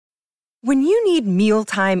When you need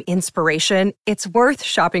mealtime inspiration, it's worth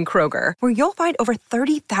shopping Kroger, where you'll find over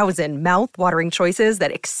 30,000 mouth-watering choices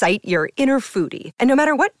that excite your inner foodie. And no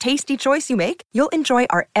matter what tasty choice you make, you'll enjoy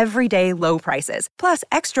our everyday low prices, plus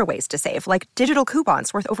extra ways to save, like digital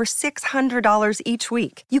coupons worth over $600 each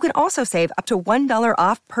week. You can also save up to $1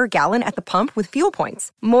 off per gallon at the pump with fuel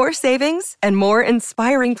points. More savings and more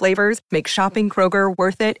inspiring flavors make shopping Kroger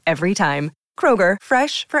worth it every time. Kroger,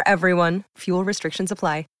 fresh for everyone. Fuel restrictions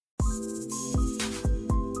apply.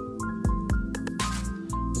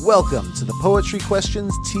 Welcome to the Poetry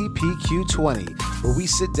Questions TPQ20, where we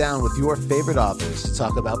sit down with your favorite authors to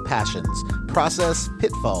talk about passions, process,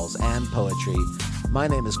 pitfalls, and poetry. My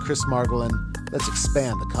name is Chris Margolin. Let's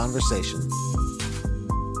expand the conversation.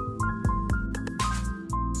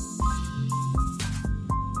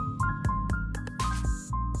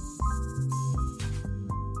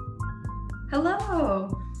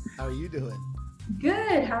 Hello. How are you doing?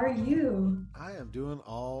 Good. How are you? I am doing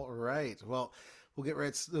all right. Well, we'll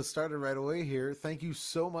get started right away here. Thank you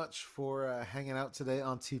so much for hanging out today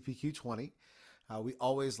on TPQ20. We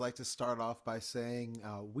always like to start off by saying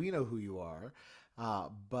we know who you are,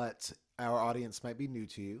 but our audience might be new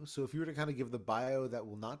to you. So if you were to kind of give the bio that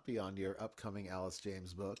will not be on your upcoming Alice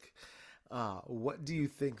James book, what do you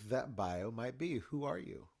think that bio might be? Who are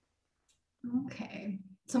you? Okay.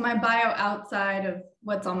 So my bio outside of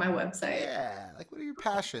what's on my website. Yeah. Like, what are your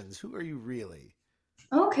passions? Who are you really?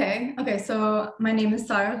 Okay. So my name is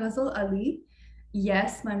Sarah Ghazal Ali.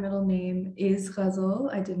 Yes, my middle name is Ghazal.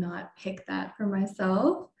 I did not pick that for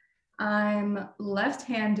myself. I'm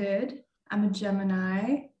left-handed. I'm a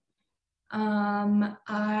Gemini.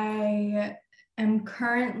 I am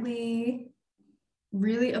currently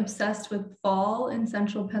really obsessed with fall in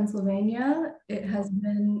central Pennsylvania. It has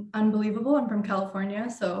been unbelievable. I'm from California,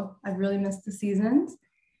 so I've really missed the seasons.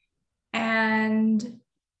 And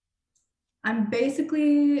I'm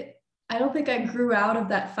basically, I don't think I grew out of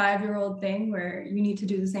that 5-year-old thing where you need to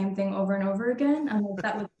do the same thing over and over again. I'm like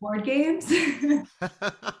that with board games.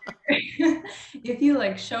 If you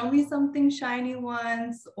like show me something shiny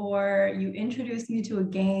once or you introduce me to a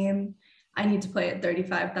game, I need to play it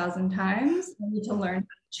 35,000 times. I need to learn how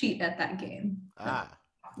to cheat at that game.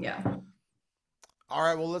 Yeah. All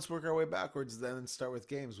right, well, let's work our way backwards then and start with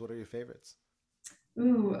games. What are your favorites?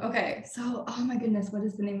 Ooh, okay. So, oh my goodness, what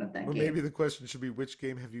is the name of that Or game? maybe the question should be, which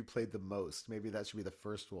game have you played the most? Maybe that should be the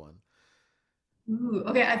first one. Ooh,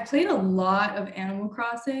 okay. I've played a lot of Animal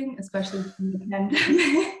Crossing, especially in the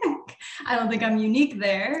pandemic. I don't think I'm unique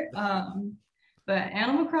there. But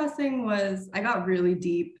Animal Crossing I got really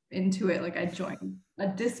deep into it. Like I joined a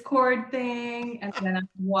Discord thing and then I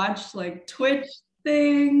watched like Twitch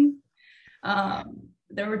thing.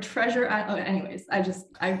 There were anyways,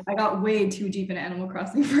 I got way too deep in Animal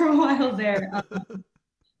Crossing for a while there.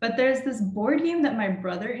 But there's this board game that my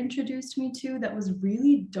brother introduced me to that was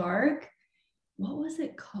really dark. What was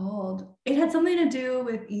it called? It had something to do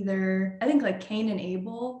with either, I think like Cain and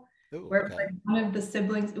Abel. Ooh, Where okay. like one of the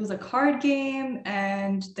siblings, it was a card game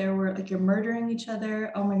and there were like you're murdering each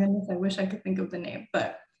other. Oh my goodness, I wish I could think of the name,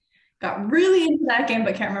 but got really into that game,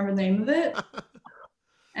 but can't remember the name of it.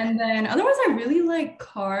 And then otherwise, I really like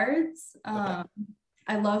cards. Okay.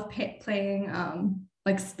 I love playing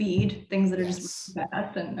like speed, things that are Yes. just really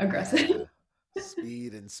fast and aggressive. Yeah.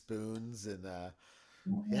 Speed and spoons and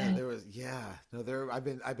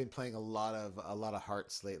I've been playing a lot of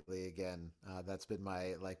hearts lately again. That's been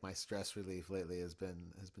my stress relief lately has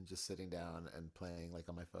been just sitting down and playing like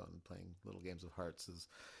on my phone, playing little games of hearts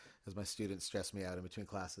as my students stress me out in between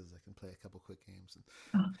classes. I can play a couple quick games.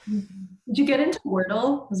 Did you get into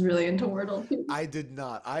Wordle? I was really into Wordle too. I did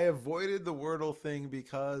not. I avoided the Wordle thing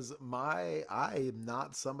because I am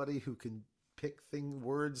not somebody who can pick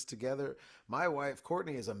words together. My wife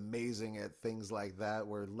Courtney is amazing at things like that,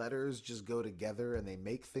 where letters just go together and they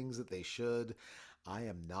make things that they should. I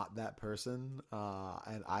am not that person,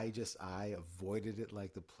 and I avoided it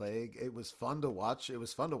like the plague. It was fun to watch. It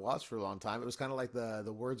was fun to watch for a long time. It was kind of like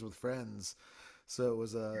the Words with Friends. So it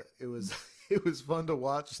was it was fun to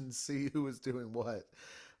watch and see who was doing what.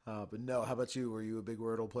 But no, how about you? Were you a big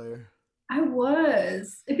Wordle player? I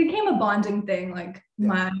was. It became a bonding thing. Like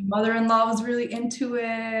my mother-in-law was really into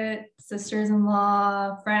it,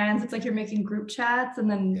 sisters-in-law, friends. It's like you're making group chats and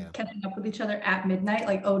then catching up with each other at midnight.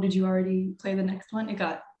 Like, oh, did you already play the next one? It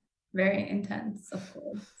got very intense, of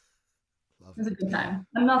course. It was a good time.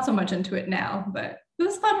 I'm not so much into it now, but it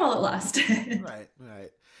was fun while it lasted. Right.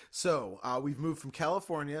 So we've moved from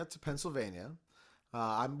California to Pennsylvania.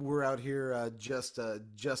 We're out here just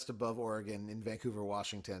above Oregon in Vancouver,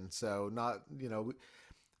 Washington. So not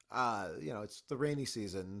it's the rainy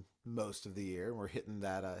season. most of the year, and we're hitting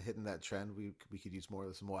that trend. We could use more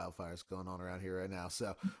of some wildfires going on around here right now,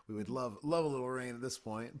 so we would love a little rain at this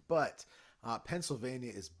point. But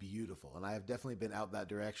Pennsylvania is beautiful, and I have definitely been out that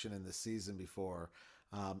direction in the season before.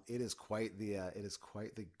 It is quite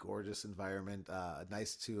the gorgeous environment.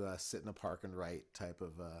 Nice to sit in a park and write type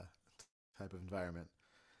of environment.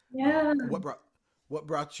 Um, Yeah. what brought what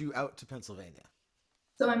brought you out to Pennsylvania?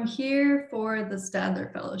 So I'm here for the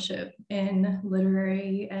Stadler Fellowship in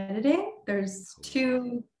literary editing. There's Cool.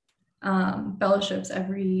 two fellowships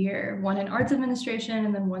every year, one in arts administration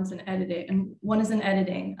and then one's in editing, and one is in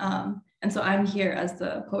editing. And so I'm here as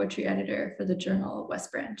the poetry editor for the journal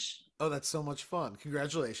West Branch. Oh, that's so much fun!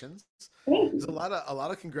 Congratulations. Thank There's you. a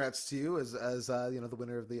lot of congrats to you as the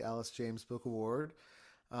winner of the Alice James Book Award.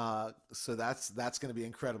 So that's going to be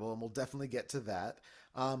incredible, and we'll definitely get to that.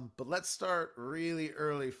 But let's start really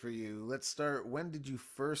early for you. Let's start. When did you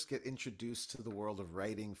first get introduced to the world of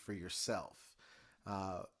writing for yourself?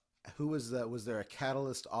 Uh, who was that? Was there a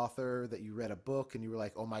catalyst author that you read a book and you were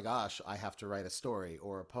like, "Oh my gosh, I have to write a story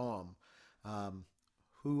or a poem"? Um,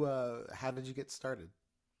 who? How did you get started?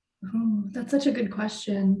 Oh, that's such a good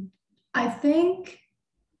question. I think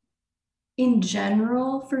in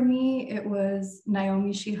general, for me, it was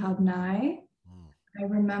Naomi Shihab Nye. Mm, I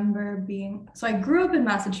remember so I grew up in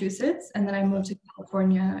Massachusetts and then I okay, moved to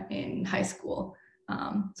California in high school.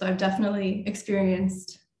 So I've definitely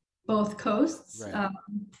experienced both coasts, right.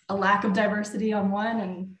 a lack of diversity on one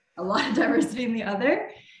and a lot of diversity in the other.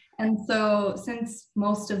 And so, since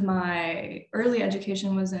most of my early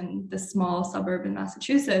education was in this small suburb in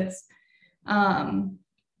Massachusetts, um,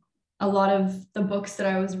 a lot of the books that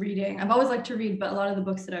I was reading, I've always liked to read, but a lot of the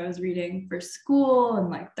books that I was reading for school and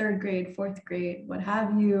like third grade, fourth grade, what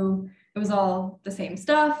have you, it was all the same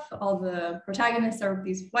stuff. All the protagonists are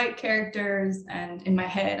these white characters. And in my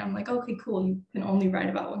head, I'm like, okay, cool. You can only write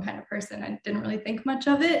about one kind of person. I didn't really think much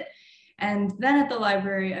of it. And then at the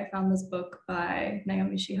library, I found this book by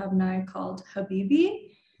Naomi Shihab Nye called Habibi.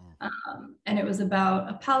 Mm. And it was about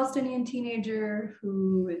a Palestinian teenager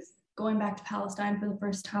who is going back to Palestine for the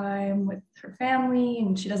first time with her family,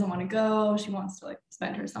 and she doesn't want to go. She wants to like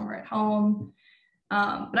spend her summer at home.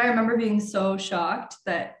 But I remember being so shocked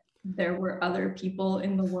that there were other people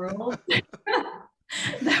in the world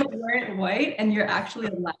that weren't white, and you're actually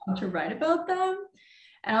allowed to write about them.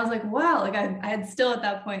 And I was like, wow, like I had still at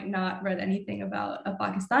that point not read anything about a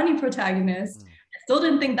Pakistani protagonist. Mm, I still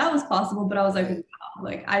didn't think that was possible, but I was like, right. wow,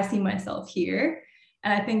 like I see myself here.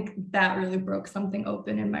 And I think that really broke something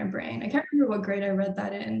open in my brain. I can't remember what grade I read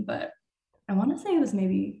that in, but I want to say it was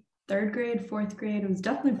maybe third grade, fourth grade. It was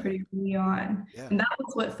definitely Okay. pretty early on. Yeah. And that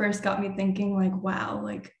was what first got me thinking, like, wow,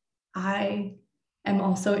 like I am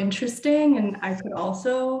also interesting and I could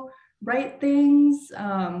also write things.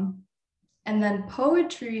 And then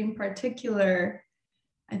poetry in particular,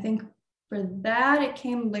 I think for that, it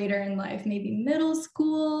came later in life, maybe middle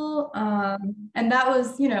school. And that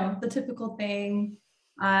was, the typical thing.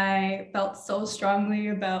 I felt so strongly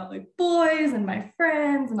about like boys and my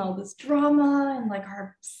friends and all this drama and like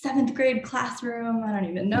our seventh grade classroom. I don't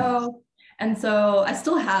even know. And so I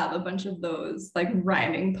still have a bunch of those like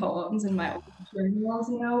rhyming poems in my old Oh, journals,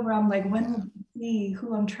 where I'm like, when will yeah. you see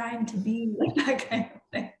who I'm trying to be? Like that kind of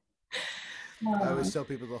thing. I always Um, tell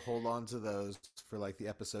people to hold on to those for like the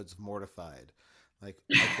episodes of Mortified. Like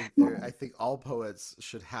I think all poets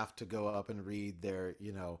should have to go up and read their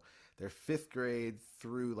fifth grade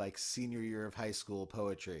through like senior year of high school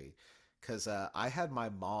poetry. Cause I had my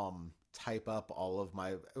mom type up all of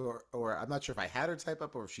or I'm not sure if I had her type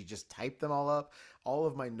up or if she just typed them all up. All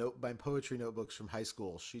of my poetry notebooks from high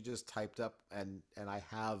school, she just typed up and I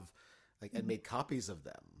have like and made copies of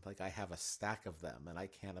them. Like I have a stack of them, and I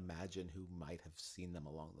can't imagine who might have seen them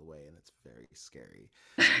along the way, and it's very scary.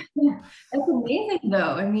 Yeah, that's amazing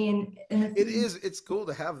though. I mean, and It is. It's cool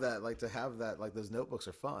to have that. Like to have that. Like those notebooks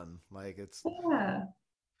are fun. Like it's. yeah.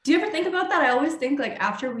 Do you ever think about that? I always think like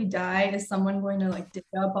after we die, is someone going to like dig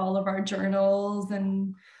up all of our journals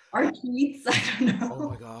and our tweets? I don't Oh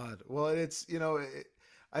my know. god. Well, it's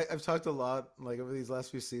I've talked a lot like over these last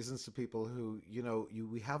few seasons to people who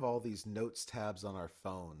we have all these notes tabs on our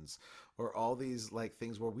phones or all these like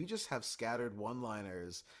things where we just have scattered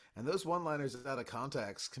one-liners, and those one-liners out of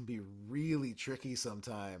context can be really tricky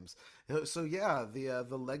sometimes. So yeah,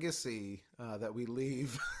 the legacy that we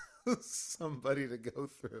leave somebody to go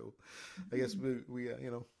through. I guess we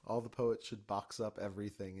all the poets should box up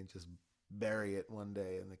everything and just bury it one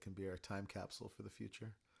day, and it can be our time capsule for the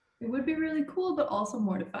future. It would be really cool, but also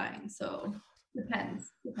mortifying. So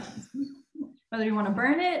depends. Depends. Whether you want to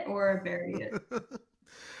burn it or bury it.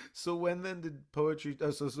 So when then did poetry?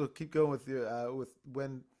 Oh, so keep going with your with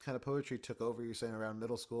when kind of poetry took over. You're saying around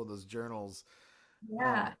middle school, those journals.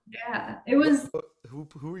 Yeah, Um, yeah. It what was, who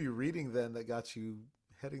were you reading then that got you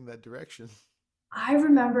heading that direction? I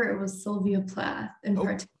remember it was Sylvia Plath in Oh,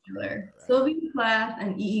 particular. right. Sylvia Plath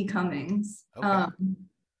and E. E. Cummings. Okay.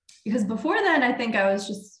 Because before then, I think I was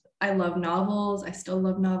just, I love novels. I still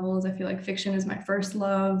love novels. I feel like fiction is my first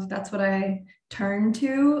love. That's what I turned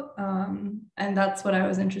to. And that's what I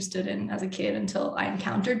was interested in as a kid until I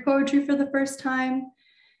encountered poetry for the first time.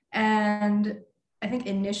 And I think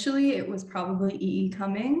initially it was probably E. E.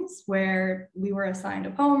 Cummings, where we were assigned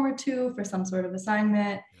a poem or two for some sort of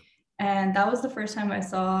assignment. Yep. And that was the first time I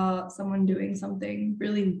saw someone doing something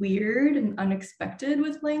really weird and unexpected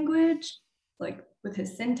with language, like with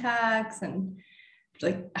his syntax and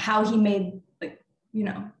like how he made like,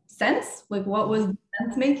 sense, like what Hmm. was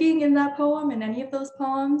sense making in that poem, in any of those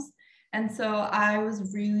poems. And so I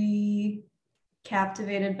was really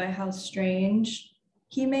captivated by how strange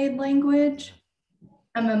he made Yeah. language.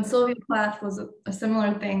 And then Sylvia Plath was a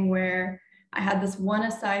similar thing where I had this one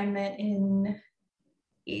assignment in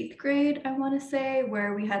eighth grade, I want to say,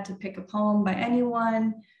 where we had to pick a poem by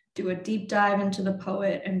anyone, do a deep dive into the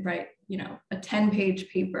poet, and write, a 10-page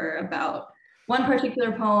paper about one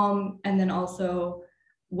particular poem, and then also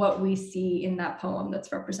what we see in that poem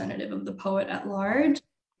that's representative of the poet at Right. large.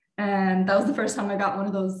 And that was the first time I got one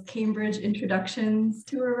of those Cambridge introductions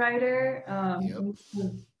to a writer.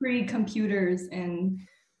 Yep. Pre-computers in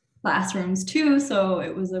classrooms too, so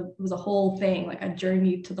it was a whole thing. Like I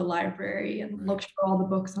journeyed to the library and Right. looked for all the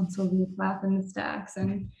books on Sylvia Plath in the stacks,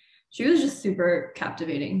 and she was just super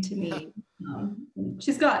captivating to me.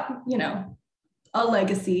 She's got a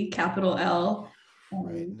legacy, capital L.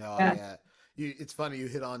 Right. No, Yeah. it's funny you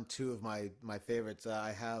hit on two of my favorites.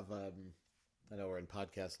 I have I know we're in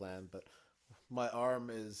podcast land, but my arm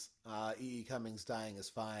is E. E. Cummings dying is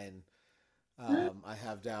fine. I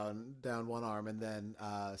have down one arm, and then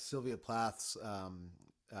Sylvia Plath's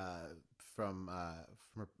from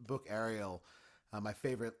her book Ariel. My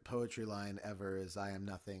favorite poetry line ever is "I am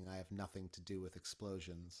nothing. I have nothing to do with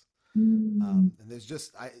explosions." Mm. And there's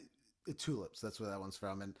just tulips. That's where that one's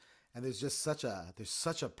from, and there's such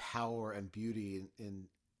a power and beauty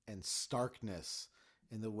and starkness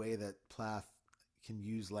in the way that Plath can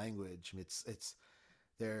use language. I mean, it's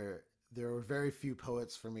there are very few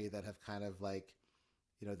poets for me that have kind of like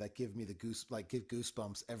that give me the give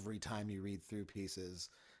goosebumps every time you read through pieces,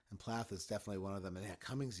 and Plath is definitely one of them. And yeah,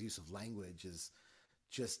 Cummings' use of language is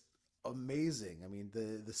just amazing. I mean,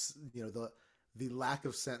 the lack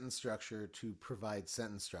of sentence structure to provide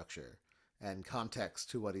sentence structure and context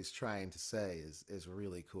to what he's trying to say is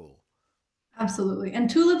really cool. Absolutely. And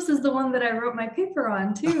tulips is the one that I wrote my paper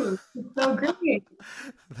on too. It's so great.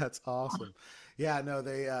 That's awesome. Yeah, no,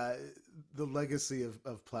 they the legacy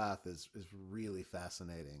of Plath is really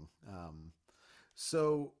fascinating.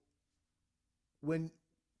 So when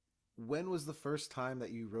when was the first time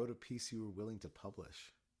that you wrote a piece you were willing to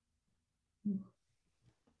publish?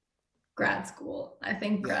 Grad school. I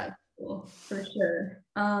think Yeah. grad school for sure.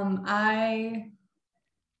 I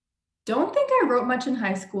don't think I wrote much in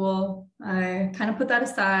high school. I kind of put that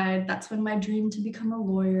aside. That's when my dream to become a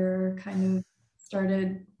lawyer kind of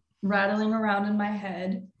started rattling around in my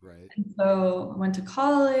head. Right. And so I went to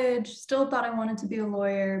college, still thought I wanted to be a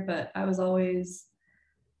lawyer, but I was always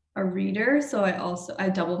a reader. So I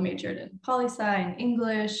double majored in poli sci and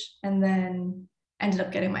English, and then ended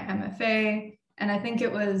up getting my MFA. And I think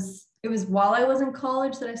it was while I was in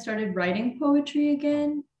college that I started writing poetry Huh.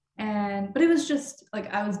 again. But it was just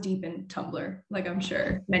like I was deep in Tumblr, like I'm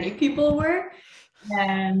sure many people were.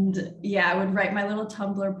 And yeah, I would write my little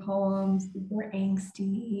Tumblr poems, super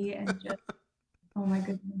angsty and just, oh my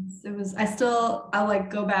goodness. I'll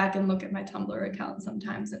like go back and look at my Tumblr account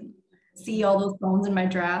sometimes and see all those poems in my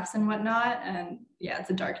drafts and whatnot. And yeah,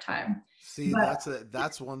 it's a dark time. See, But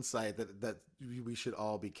that's one site that we should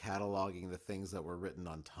all be cataloging the things that were written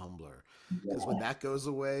on Tumblr, because when yeah, that goes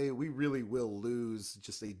away, we really will lose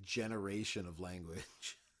just a generation of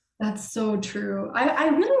language. that's so true. I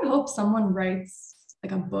really hope someone writes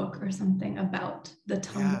like a book or something about the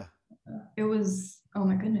Tumblr. Yeah. It was, oh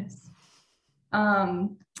my goodness.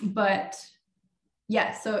 But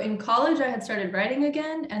yeah, so in college I had started writing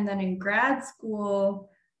again, and then in grad school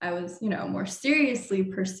I was, more seriously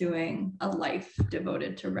pursuing a life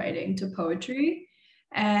devoted to writing, to poetry.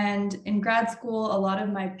 And in grad school, a lot of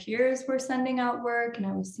my peers were sending out work, and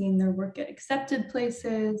I was seeing their work get accepted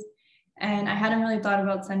places. And I hadn't really thought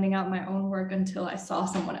about sending out my own work until I saw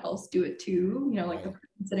someone else do it too, like the Right.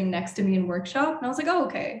 person sitting next to me in workshop. And I was like, oh,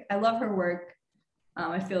 okay, I love her work.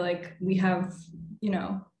 I feel like we have, you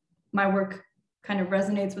know, my work kind of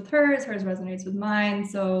resonates with hers resonates with mine.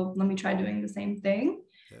 So let me try doing the same thing.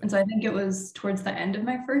 Yeah. And so I think it was towards the end of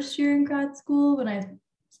my first year in grad school when I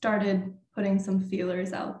started putting some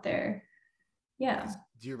feelers out there. Yeah.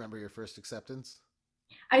 Do you remember your first acceptance?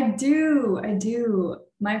 I do.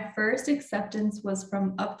 My first acceptance was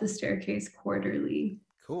from Up the Staircase Quarterly.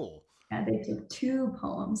 Cool. And they took 2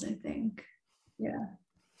 poems, I think. Yeah.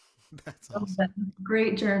 That's awesome.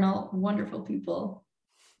 Great journal, wonderful people.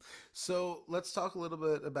 So let's talk a little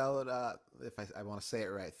bit about, if I want to say it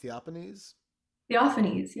right, Theophanes?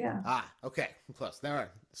 Theophanes, yeah. Okay. I'm close. All right.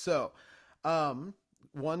 So,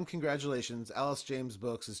 one, congratulations. Alice James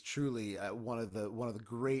Books is truly one of the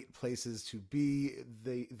great places to be.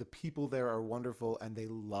 The people there are wonderful, and they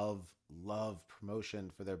love promotion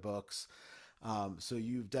for their books. So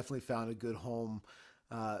you've definitely found a good home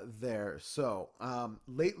there. So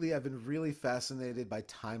lately, I've been really fascinated by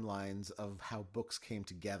timelines of how books came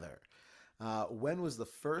together. When was the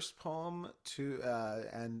first poem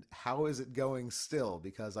and how is it going still?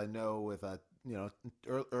 Because I know with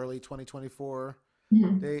early 2024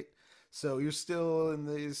 date, so you're still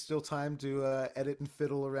there's still time to edit and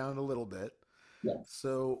fiddle around a little bit. Yes.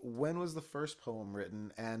 So when was the first poem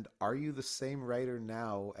written, and are you the same writer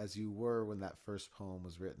now as you were when that first poem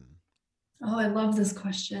was written? Oh, I love this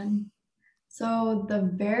question. So the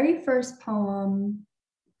very first poem.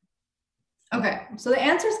 Okay, so the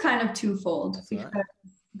answer is kind of twofold. That's because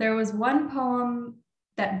there was one poem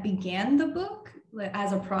that began the book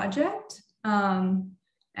as a project.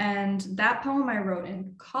 And that poem I wrote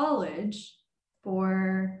in college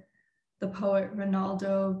for the poet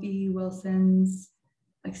Ronaldo V. Wilson's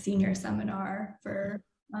senior seminar for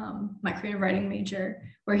my creative writing major,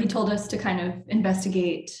 where he told us to kind of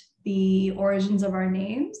investigate the origins of our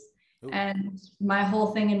names. Ooh. And my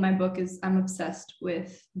whole thing in my book is I'm obsessed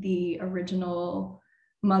with the original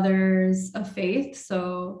mothers of faith.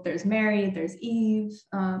 So there's Mary, there's Eve,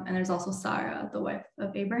 and there's also Sarah, the wife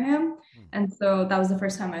of Abraham. And so that was the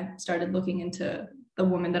first time I started looking into the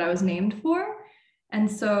woman that I was named for. And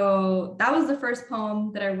so that was the first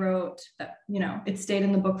poem that I wrote that, it stayed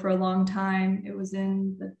in the book for a long time. It was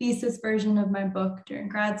in the thesis version of my book during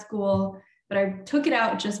grad school, but I took it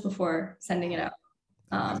out just before sending it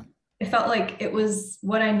out. It felt like it was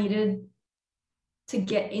what I needed to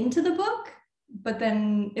get into the book, but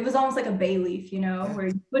then it was almost like a bay leaf, where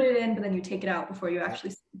you put it in, but then you take it out before you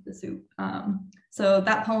actually scoop the soup. So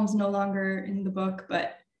that poem's no longer in the book,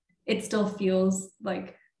 but it still feels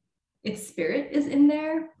like its spirit is in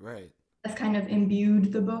there. Right. That's kind of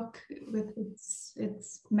imbued the book with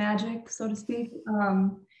its magic, so to speak.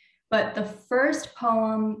 But the first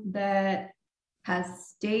poem that has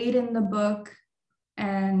stayed in the book,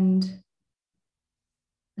 and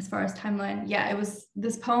as far as timeline, it was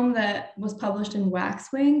this poem that was published in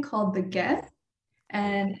Waxwing called The Guest.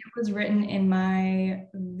 And it was written in my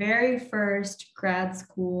very first grad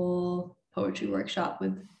school poetry workshop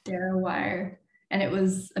with Dara Wire. And it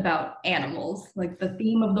was about animals. The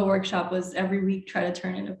theme of the workshop was every week try to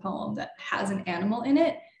turn in a poem that has an animal in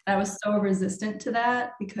it. And I was so resistant to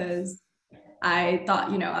that because I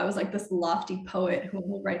thought, I was this lofty poet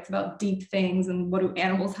who writes about deep things, and what do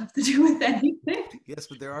animals have to do with anything? Yes,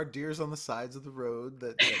 but there are deers on the sides of the road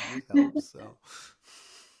that need help, so.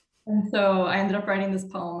 And so I ended up writing this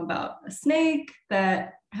poem about a snake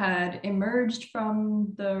that had emerged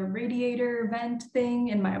from the radiator vent thing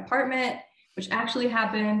in my apartment, which actually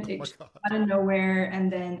happened. It just out of nowhere,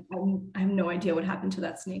 and then I have no idea what happened to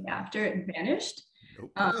that snake after it vanished.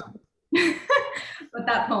 Nope. But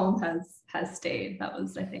that poem has stayed. That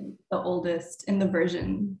was, I think, the oldest in the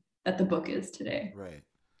version that the book is today. Right.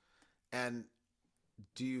 And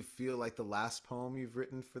do you feel like the last poem you've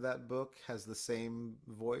written for that book has the same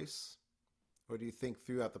voice? Or do you think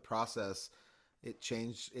throughout the process it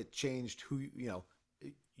changed who,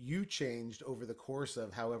 you changed over the course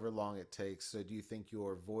of however long it takes? So do you think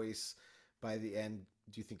your voice by the end,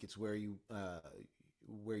 do you think it's where you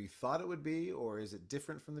thought it would be, or is it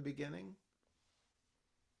different from the beginning?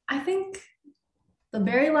 I think the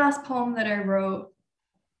very last poem that I wrote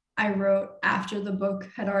after the book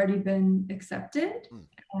had already been accepted.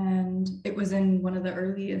 And it was in one of the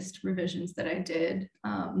earliest revisions that I did.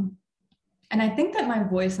 And I think that my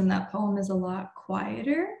voice in that poem is a lot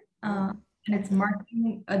quieter. And it's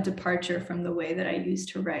marking a departure from the way that I used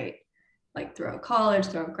to write, throughout college,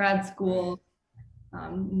 throughout grad school,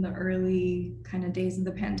 in the early kind of days of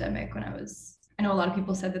the pandemic when I know a lot of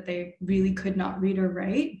people said that they really could not read or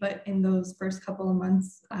write, but in those first couple of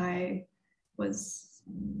months, I was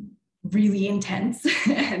really intense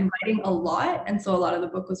and writing a lot. And so a lot of the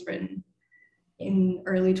book was written in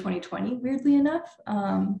early 2020, weirdly enough.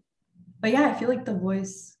 but yeah, I feel like the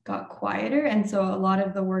voice got quieter. And so a lot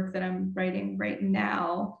of the work that I'm writing right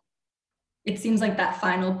now, it seems like that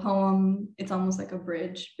final poem, it's almost like a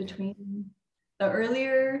bridge between the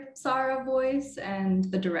earlier Sarah voice and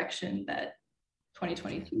the direction that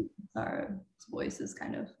 2022 Sarah's voice is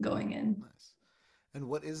kind of going in. Nice. And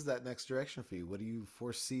what is that next direction for you? What do you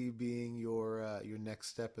foresee being your next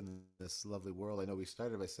step in this lovely world? I know we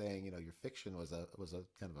started by saying, you know, your fiction was a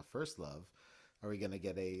kind of a first love. Are we going to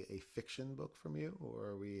get a fiction book from you, or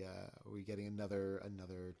are we getting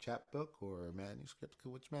another chapbook or a manuscript?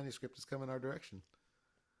 Which manuscript is coming our direction?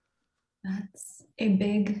 That's a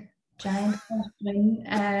big, giant question.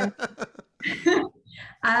 And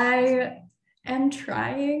I am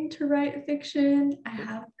trying to write fiction. I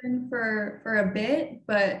have been for a bit,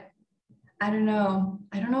 but I don't know.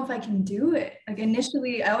 I don't know if I can do it. Like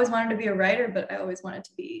initially, I always wanted to be a writer, but I always wanted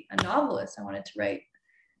to be a novelist. I wanted to write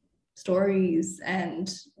stories,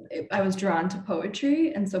 and I was drawn to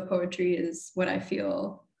poetry. And so poetry is what I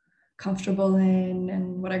feel comfortable in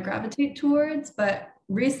and what I gravitate towards. But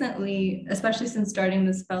recently, especially since starting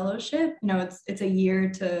this fellowship, you know, it's a year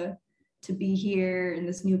to be here in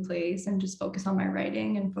this new place and just focus on my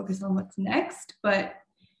writing and focus on what's next. But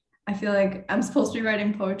I feel like I'm supposed to be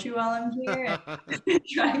writing poetry while I'm here and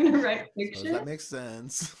trying to write fiction. That makes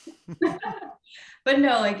sense. But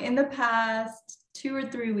no, like in the past 2 or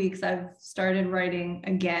 3 weeks, I've started writing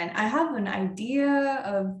again. I have an idea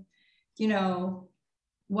of, you know,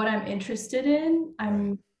 what I'm interested in.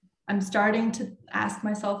 I'm starting to ask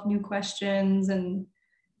myself new questions and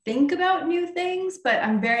think about new things, but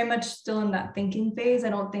I'm very much still in that thinking phase. I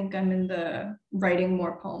don't think I'm in the writing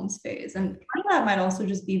more poems phase. And part of that might also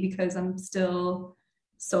just be because I'm still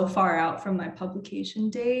so far out from my publication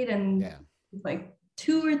date, and Yeah. like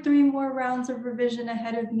 2 or 3 more rounds of revision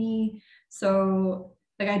ahead of me. So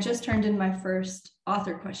like I just turned in my first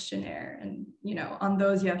author questionnaire, and you know, on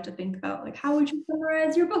those you have to think about like how would you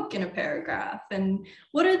summarize your book in a paragraph and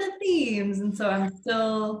what are the themes. And so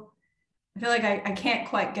I feel like I can't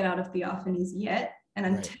quite get out of Theophanes yet. And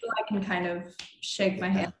until I can kind of shake my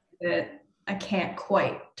hand with it, I can't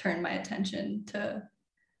quite turn my attention to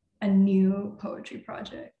a new poetry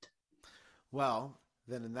project. Well,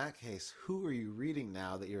 then in that case, who are you reading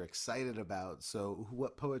now that you're excited about? So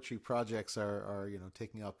what poetry projects are you know,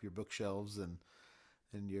 taking up your bookshelves and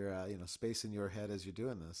your you know, space in your head as you're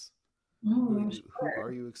doing this? Who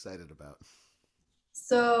are you excited about?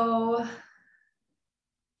 So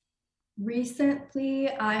recently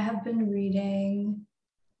I have been reading,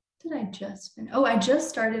 did I just finish? Oh, I just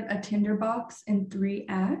started A Tinderbox in 3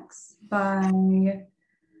 Acts by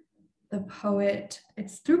the poet.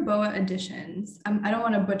 It's through Boa Editions. I don't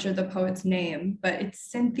want to butcher the poet's name, but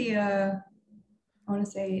it's Cynthia, I want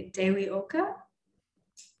to say Daly Oka.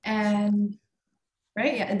 And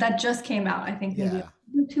right, yeah, that just came out, I think maybe Yeah. a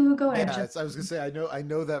week or two ago. And Yeah, I was gonna say I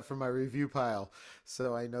know that from my review pile,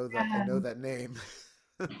 so I know that name.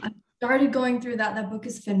 I started going through that. That book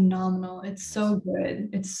is phenomenal. It's Nice. so good.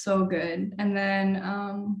 It's so good. And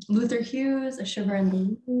then Luther Hughes, A Shiver in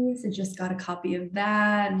the Leaves. I just got a copy of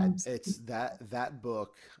that. And It's that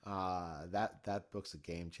book. That book's a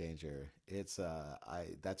game changer. It's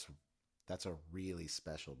I that's a really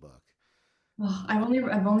special book. oh,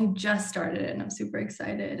 I've only just started it, and I'm super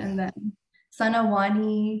excited. Yeah. And then Sana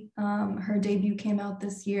Wani, her debut came out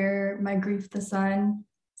this year. My Grief the Sun,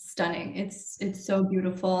 stunning. It's so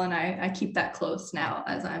beautiful, and I keep that close now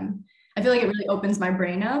as I feel like it really opens my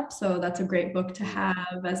brain up. So that's a great book to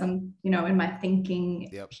have as I'm, you know, in my thinking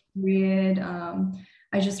Yep. period.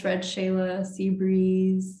 I just read Shayla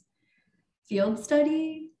Seabree's Field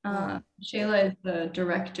Study. Shayla is the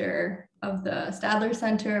director of the Stadler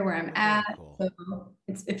Center where I'm at. Cool. So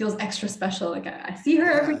it feels extra special. Like I see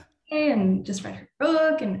her every day and just read her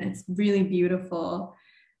book, and it's really beautiful.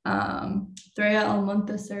 Threya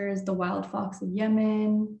Al-Muntasir's The Wild Fox of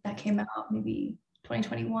Yemen, that came out maybe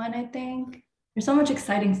 2021, I think. There's so much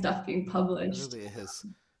exciting stuff being published. It really is.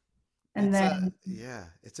 And then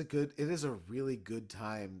It is a really good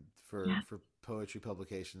time for poetry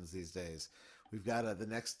publications these days. We've got the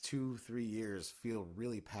next 2-3 years feel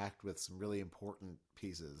really packed with some really important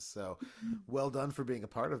pieces. So well done for being a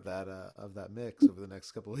part of that mix over the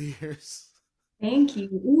next couple of years. thank you.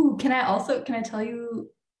 Ooh, can I tell you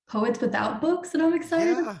poets without books that I'm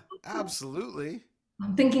excited about? Yeah, absolutely.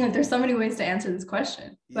 I'm thinking like there's so many ways to answer this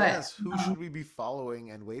question. But Yes, who should we be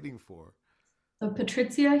following and waiting for? so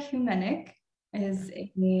Patricia Humenick is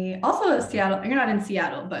also a Seattle. You're not in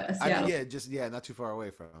Seattle, but a Seattle. Not too far away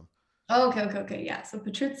from. Oh, okay. Yeah. So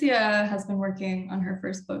Patricia has been working on her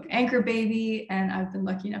first book, Anchor Baby, and I've been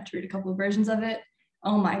lucky enough to read a couple of versions of it.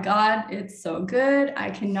 Oh my God, it's so good. I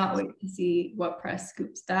cannot wait to see what press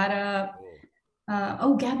scoops that up.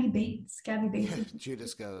 Oh, Gabby Bates. Gabby Bates.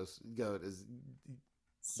 Judas Goat is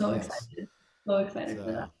So yes. excited. So excited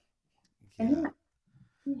for that.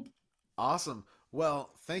 Yeah. Awesome. Well,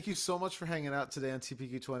 thank you so much for hanging out today on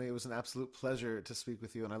TPQ20. It was an absolute pleasure to speak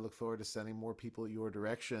with you, and I look forward to sending more people your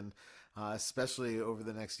direction, especially over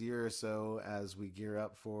the next year or so as we gear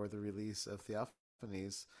up for the release of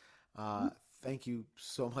Theophanies. Thank you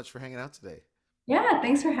so much for hanging out today. Yeah,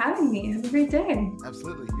 thanks for having me. Have a great day.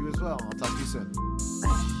 Absolutely. You as well. I'll talk to you soon.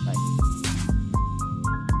 Bye. Bye.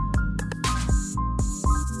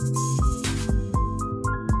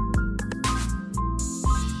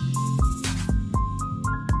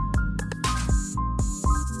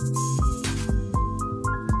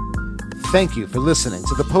 Thank you for listening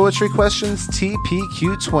to the Poetry Questions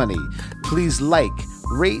TPQ20. Please like,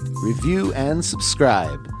 rate, review, and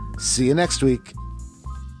subscribe. See you next week.